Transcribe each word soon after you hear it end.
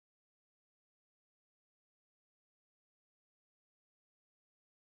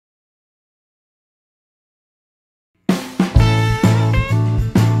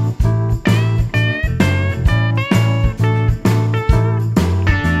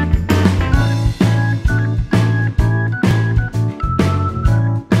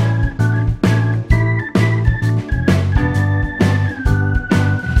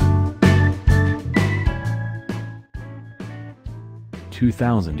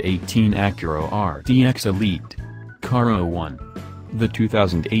2018 Acura RDX Elite. Car 01. The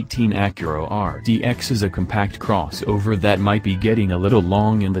 2018 Acura RDX is a compact crossover that might be getting a little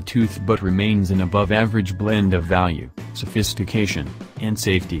long in the tooth but remains an above-average blend of value, sophistication, and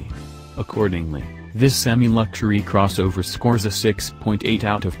safety. Accordingly, this semi-luxury crossover scores a 6.8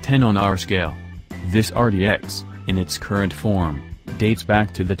 out of 10 on our scale. This RDX, in its current form, dates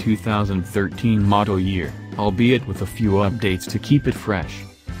back to the 2013 model year, albeit with a few updates to keep it fresh.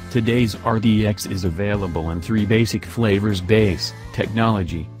 Today's RDX is available in 3 basic flavors: base,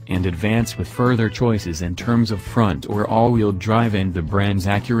 technology, and advanced, with further choices in terms of front or all-wheel drive and the brand's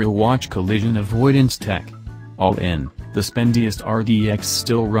AcuraWatch collision avoidance tech. All in, the spendiest RDX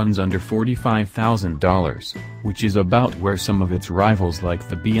still runs under $45,000, which is about where some of its rivals like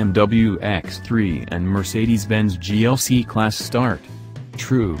the BMW X3 and Mercedes-Benz GLC-Class start.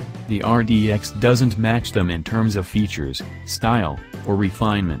 True, the RDX doesn't match them in terms of features, style, or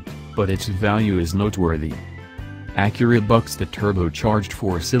refinement, but its value is noteworthy. Acura bucks the turbocharged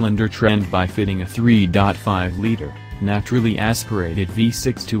 4-cylinder trend by fitting a 3.5-liter, naturally aspirated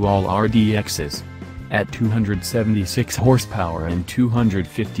V6 to all RDXs. At 276 horsepower and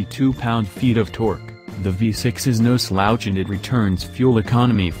 252 pound-feet of torque, the V6 is no slouch, and it returns fuel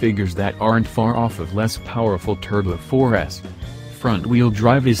economy figures that aren't far off of less powerful Turbo 4S. Front-wheel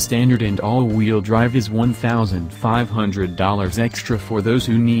drive is standard and all-wheel drive is $1,500 extra for those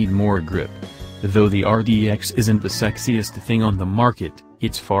who need more grip. Though the RDX isn't the sexiest thing on the market,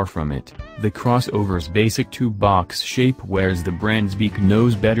 it's far from it. The crossover's basic 2-box shape wears the brand's beak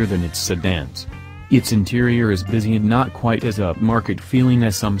nose better than its sedans. Its interior is busy and not quite as upmarket feeling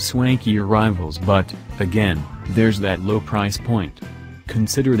as some swankier rivals, but, again, there's that low price point.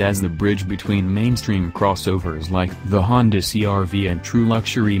 Considered as the bridge between mainstream crossovers like the Honda CR-V and true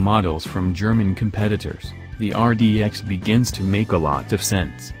luxury models from German competitors, the RDX begins to make a lot of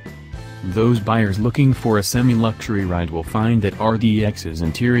sense. Those buyers looking for a semi-luxury ride will find that RDX's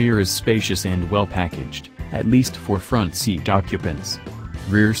interior is spacious and well packaged, at least for front seat occupants.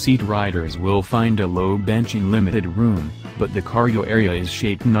 Rear seat riders will find a low bench and limited room, but the cargo area is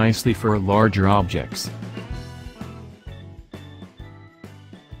shaped nicely for larger objects.